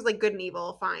is because there's like good and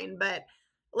evil, fine, but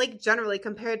like generally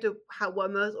compared to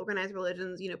what most organized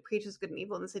religions, preaches good and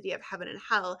evil and this idea of heaven and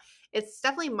hell, it's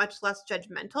definitely much less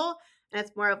judgmental. And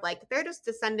it's more of like they're just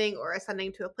descending or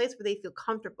ascending to a place where they feel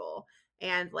comfortable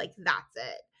and like that's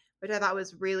it, which I thought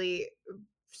was really,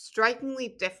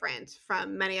 strikingly different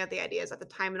from many of the ideas at the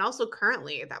time and also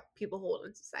currently that people hold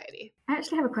in society. I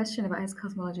actually have a question about his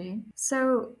cosmology.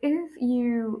 So, if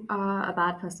you are a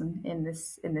bad person in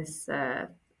this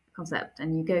concept,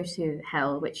 and you go to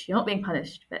hell, which you're not being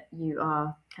punished, but you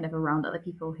are kind of around other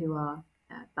people who are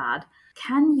bad,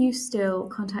 can you still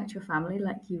contact your family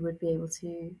like you would be able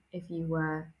to if you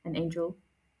were an angel,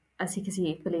 because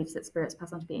he believes that spirits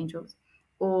pass on to be angels?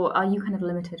 Or are you kind of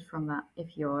limited from that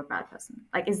if you're a bad person?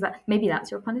 Like, is that maybe that's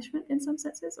your punishment in some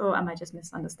senses, or am I just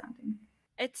misunderstanding?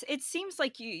 It seems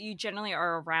like you generally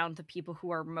are around the people who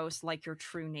are most like your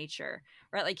true nature,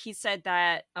 right? Like he said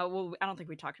that. Well, I don't think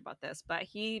we talked about this, but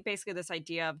he basically this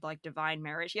idea of like divine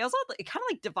marriage. He also kind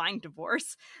of like divine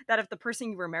divorce. That if the person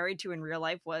you were married to in real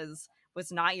life was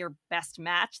not your best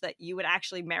match, that you would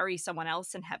actually marry someone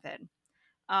else in heaven.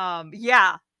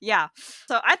 Yeah.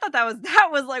 So I thought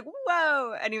that was like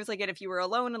whoa. And he was like, and if you were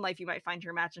alone in life, you might find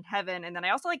your match in heaven. And then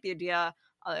I also like the idea.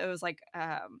 It was like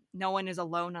no one is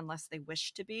alone unless they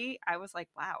wish to be. I was like,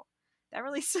 wow, that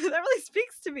really that really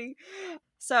speaks to me.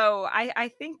 So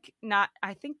I think not.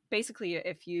 I think basically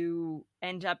if you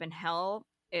end up in hell,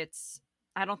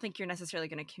 I don't think you're necessarily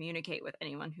going to communicate with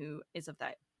anyone who is of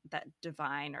that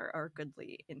divine or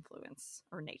goodly influence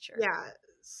or nature. Yeah.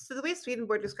 So the way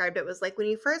Swedenborg described it was like when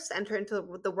you first enter into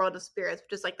the world of spirits,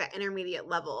 which is like that intermediate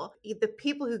level, the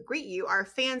people who greet you are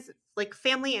fans, like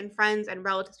family and friends and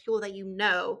relatives, people that you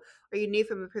know or you knew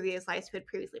from a previous life who had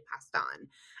previously passed on.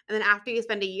 And then after you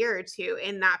spend a year or two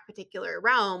in that particular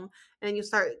realm, and then you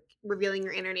start revealing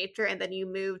your inner nature, and then you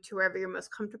move to wherever you're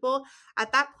most comfortable.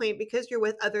 At that point, because you're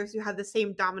with others who have the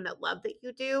same dominant love that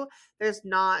you do, there's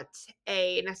not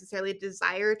a necessarily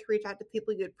desire to reach out to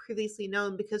people you had previously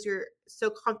known because you're so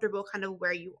comfortable kind of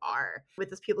where you are with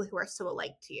those people who are so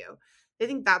alike to you. I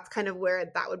think that's kind of where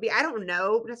that would be. I don't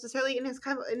know necessarily in his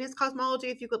cosmology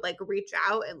if you could like reach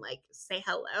out and like say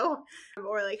hello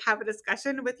or like have a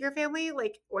discussion with your family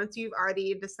like once you've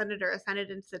already descended or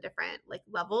ascended into the different like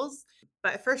levels.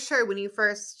 But for sure, when you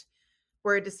first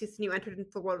were deceased and you entered into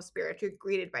the world of spirit, you're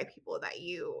greeted by people that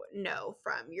you know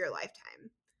from your lifetime.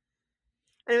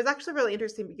 And it was actually really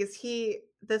interesting because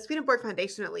the Swedenborg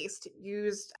Foundation at least,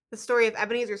 used the story of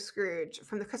Ebenezer Scrooge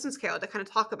from the Christmas Carol to kind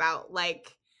of talk about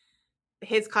like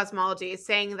his cosmology,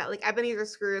 saying that like Ebenezer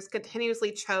Scrooge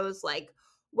continuously chose like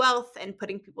wealth and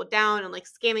putting people down and like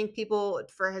scamming people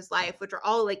for his life, which are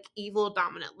all like evil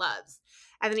dominant loves.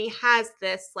 And then he has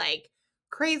this like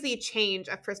crazy change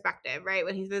of perspective, right?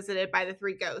 When he's visited by the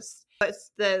three ghosts. But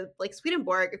the like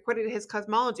Swedenborg, according to his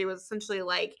cosmology, was essentially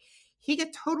like he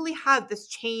could totally have this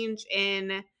change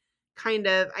in kind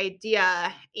of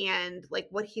idea and like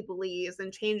what he believes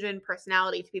and change in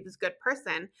personality to be this good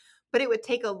person, but it would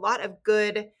take a lot of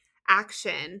good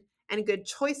action and good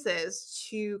choices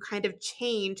to kind of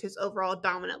change his overall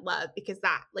dominant love, because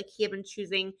that like he had been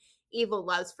choosing evil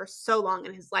loves for so long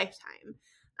in his lifetime.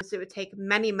 So it would take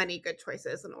many, many good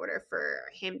choices in order for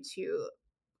him to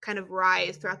kind of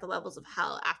rise throughout the levels of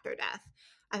hell after death.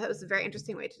 I thought it was a very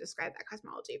interesting way to describe that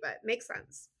cosmology, but makes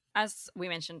sense. As we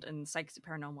mentioned in the Psychics and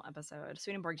Paranormal episode,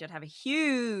 Swedenborg did have a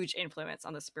huge influence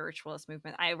on the spiritualist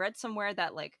movement. I read somewhere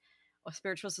that like a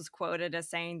spiritualist was quoted as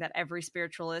saying that every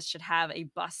spiritualist should have a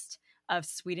bust of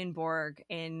Swedenborg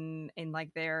in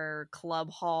like their club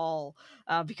hall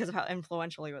because of how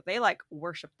influential he was. They like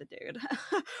worship the dude,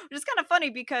 which is kind of funny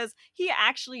because he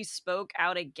actually spoke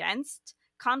out against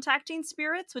contacting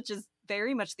spirits, which is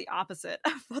very much the opposite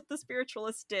of what the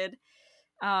spiritualists did.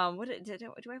 Do I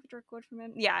have a direct quote from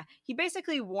him? Yeah, he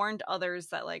basically warned others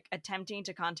that like attempting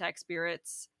to contact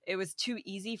spirits, it was too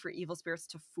easy for evil spirits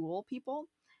to fool people,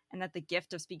 and that the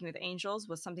gift of speaking with angels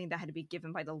was something that had to be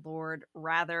given by the Lord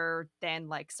rather than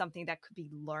like something that could be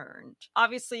learned.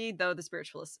 Obviously, though, the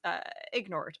spiritualists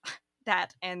ignored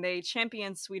that, and they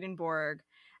championed Swedenborg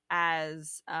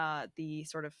as the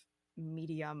sort of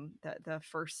medium, the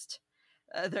first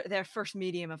their first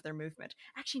medium of their movement.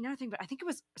 Actually, another thing, but I think it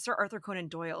was Sir Arthur Conan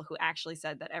Doyle who actually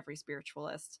said that every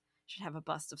spiritualist should have a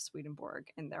bust of Swedenborg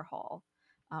in their hall.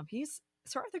 He's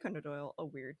Sir Arthur Conan Doyle, a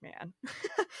weird man.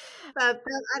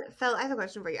 Phil, I have a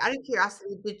question for you. Out of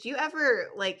curiosity, did you ever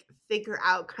like figure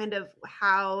out kind of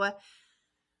how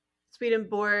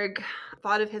Swedenborg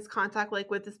thought of his contact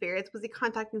like with the spirits? Was he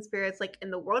contacting spirits like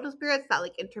in the world of spirits, that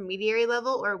like intermediary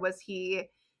level, or was he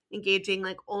engaging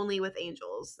like only with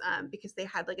angels because they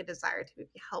had like a desire to maybe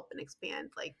help and expand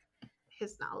like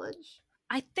his knowledge?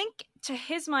 I think to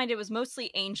his mind it was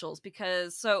mostly angels,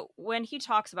 because so when he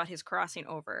talks about his crossing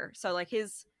over, so like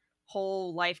his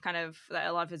whole life kind of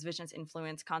a lot of his visions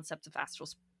influence concepts of astral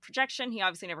projection. He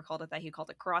obviously never called it that. He called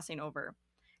it crossing over.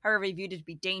 however he viewed it to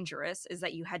be dangerous, is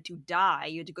that you had to die.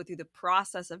 You had to go through the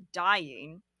process of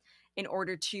dying in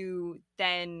order to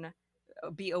then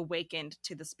be awakened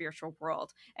to the spiritual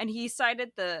world. And he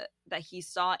cited that he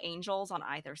saw angels on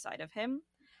either side of him,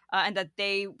 and that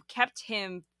they kept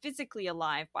him physically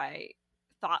alive by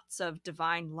thoughts of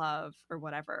divine love or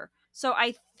whatever. So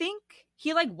I think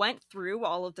he like went through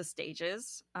all of the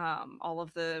stages, all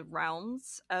of the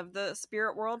realms of the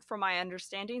spirit world, from my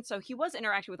understanding. So he was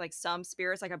interacting with like some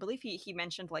spirits. Like I believe he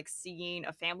mentioned like seeing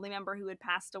a family member who had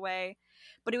passed away,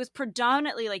 but it was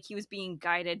predominantly like he was being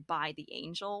guided by the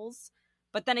angels.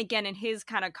 But then again, in his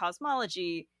kind of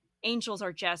cosmology, angels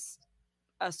are just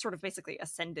sort of basically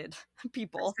ascended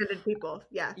people. Ascended people,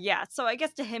 yeah. Yeah, so I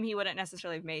guess to him, he wouldn't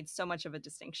necessarily have made so much of a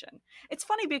distinction. It's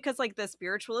funny because, like, the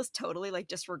spiritualists totally, like,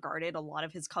 disregarded a lot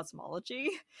of his cosmology.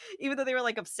 Even though they were,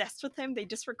 like, obsessed with him, they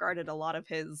disregarded a lot of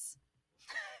his...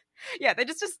 yeah, they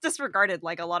just disregarded,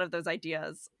 like, a lot of those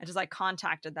ideas and just, like,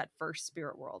 contacted that first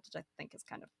spirit world, which I think is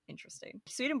kind of interesting.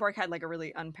 Swedenborg had, like, a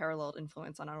really unparalleled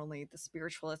influence on not only the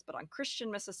spiritualists, but on Christian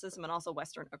mysticism and also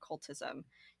Western occultism.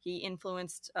 He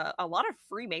influenced a lot of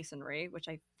Freemasonry, which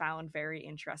I found very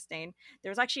interesting.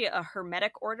 There was actually a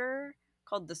Hermetic order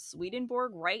called the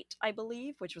Swedenborg Rite, I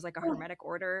believe, which was, like, a Hermetic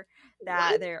order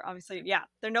that they're obviously, yeah,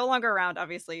 they're no longer around,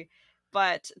 obviously.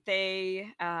 But they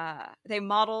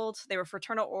were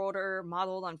fraternal order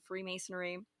modeled on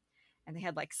Freemasonry, and they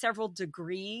had like several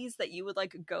degrees that you would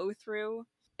like go through.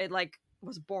 It like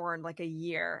was born like a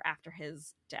year after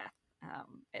his death.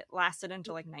 It lasted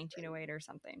until like 1908 or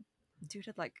something. Dude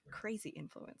had like crazy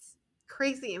influence.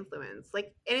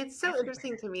 Like, and it's so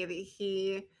interesting to me that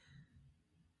he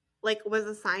like was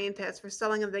a scientist for so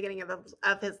long in the beginning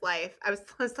of his life. I was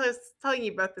telling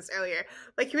you both this earlier.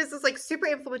 Like he was this like super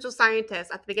influential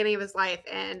scientist at the beginning of his life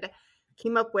and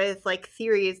came up with like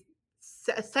theories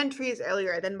centuries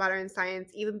earlier than modern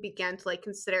science even began to like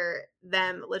consider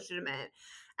them legitimate.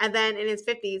 And then in his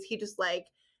 50s, he just like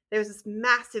there was this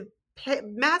massive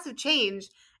change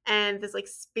and this like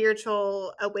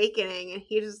spiritual awakening, and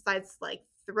he just decides to like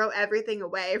throw everything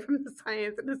away from the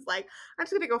science and is like, I'm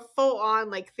just gonna go full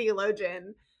on like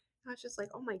theologian. I was just like,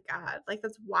 oh my God, like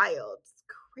that's wild. It's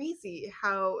crazy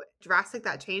how drastic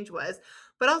that change was,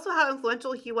 but also how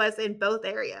influential he was in both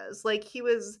areas. Like he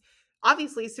was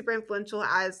obviously super influential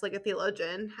as like a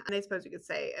theologian, and I suppose you could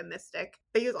say a mystic,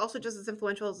 but he was also just as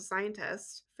influential as a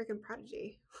scientist. Freaking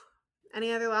prodigy.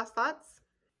 Any other last thoughts?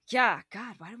 Yeah,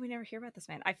 God, why did we never hear about this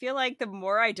man? I feel like the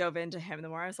more I dove into him, the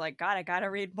more I was like, God, I gotta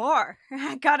read more.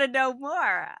 I gotta know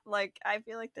more. Like, I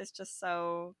feel like there's just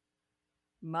so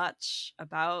much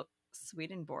about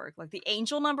Swedenborg. Like, the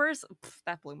angel numbers,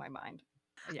 that blew my mind.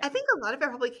 Yeah. I think a lot of it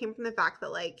probably came from the fact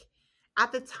that, like,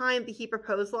 at the time that he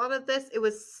proposed a lot of this, it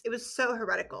was so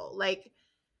heretical. like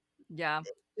Yeah,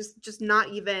 just not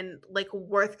even like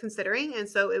worth considering, and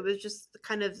so it was just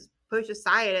kind of pushed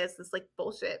aside as this like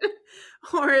bullshit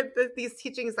or these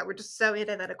teachings that were just so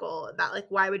antithetical that like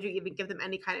why would you even give them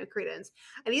any kind of credence.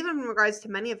 And even in regards to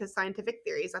many of his scientific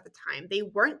theories at the time, they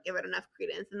weren't given enough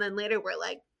credence, and then later we're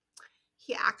like,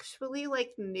 he actually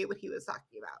like knew what he was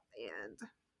talking about. And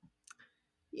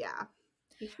yeah,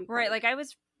 right. Like I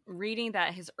was reading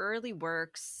that his early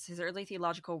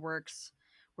theological works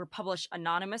were published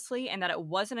anonymously, and that it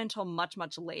wasn't until much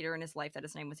later in his life that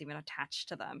his name was even attached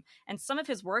to them. And some of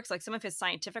his works, like some of his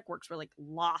scientific works, were like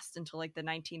lost until like the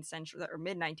 19th century or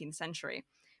mid 19th century,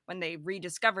 when they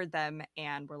rediscovered them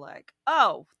and were like,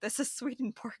 oh, this is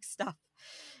Swedenborg stuff.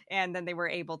 And then they were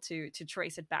able to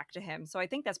trace it back to him. So I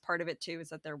think that's part of it too, is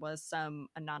that there was some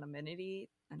anonymity,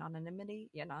 and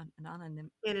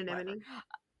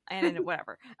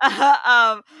whatever.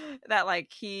 That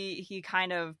like he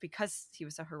kind of, because he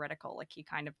was so heretical, like he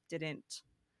kind of didn't,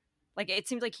 like it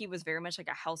seemed like he was very much like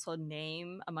a household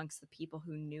name amongst the people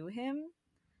who knew him,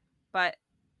 but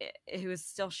he was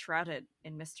still shrouded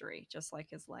in mystery, just like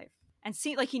his life. And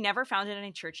see, like he never founded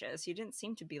any churches. He didn't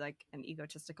seem to be like an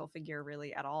egotistical figure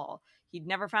really at all. He'd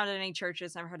never founded any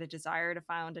churches, never had a desire to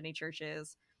found any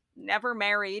churches, never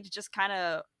married, just kind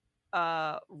of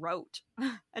wrote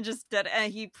and just did,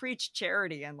 and he preached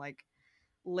charity and like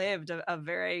lived a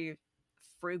very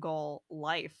frugal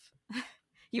life.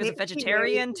 He was a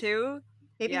vegetarian too.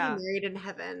 Maybe he married in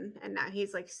heaven and now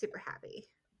he's like super happy.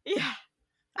 Yeah,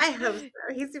 I hope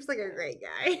so. He seems like a great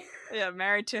guy. Yeah,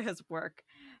 married to his work,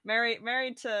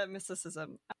 married to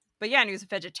mysticism. But yeah, and he was a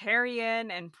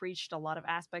vegetarian and preached a lot of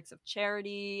aspects of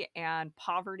charity and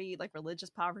poverty, like religious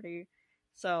poverty.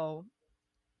 So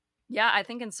yeah, I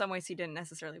think in some ways he didn't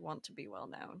necessarily want to be well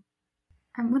known.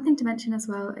 One thing to mention as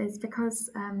well is because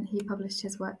he published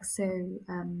his work so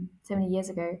many years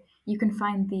ago, you can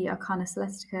find the Arcana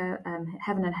Celestica,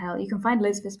 Heaven and Hell. You can find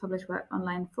loads of his published work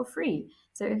online for free.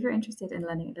 So if you're interested in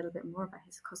learning a little bit more about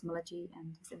his cosmology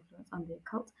and his influence on the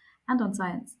occult and on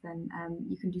science, then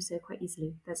you can do so quite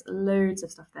easily. There's loads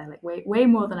of stuff there, like way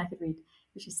more than I could read,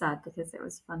 which is sad because it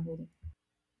was fun reading.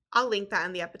 I'll link that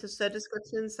in the episode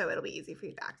description so it'll be easy for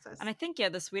you to access. And I think,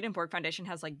 the Swedenborg Foundation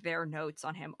has like their notes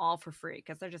on him all for free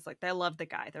because they're just like, they love the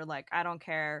guy. They're like, I don't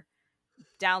care.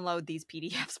 Download these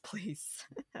PDFs, please.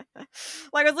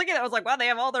 Like, I was looking at it, I was like, wow, they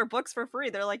have all their books for free.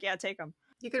 They're like, yeah, take them.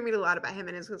 You can read a lot about him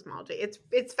and his cosmology.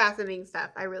 It's fascinating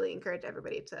stuff. I really encourage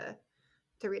everybody to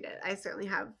read it. I certainly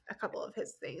have a couple of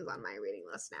his things on my reading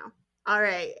list now. All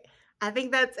right. I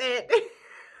think that's it.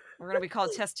 We're going to be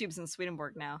called Test Tubes in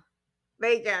Swedenborg now.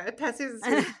 There you go. Test Tubes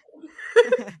in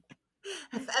Swedenborg.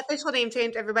 Official name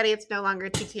change, everybody. It's no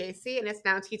longer TTAC and it's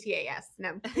now TTAS.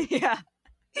 No. Yeah.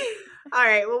 All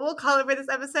right. Well, we'll call over this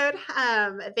episode.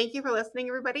 Thank you for listening,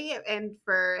 everybody, and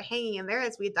for hanging in there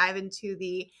as we dive into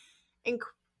the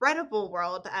incredible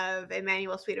world of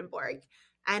Emanuel Swedenborg.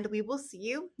 And we will see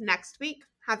you next week.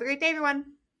 Have a great day, everyone.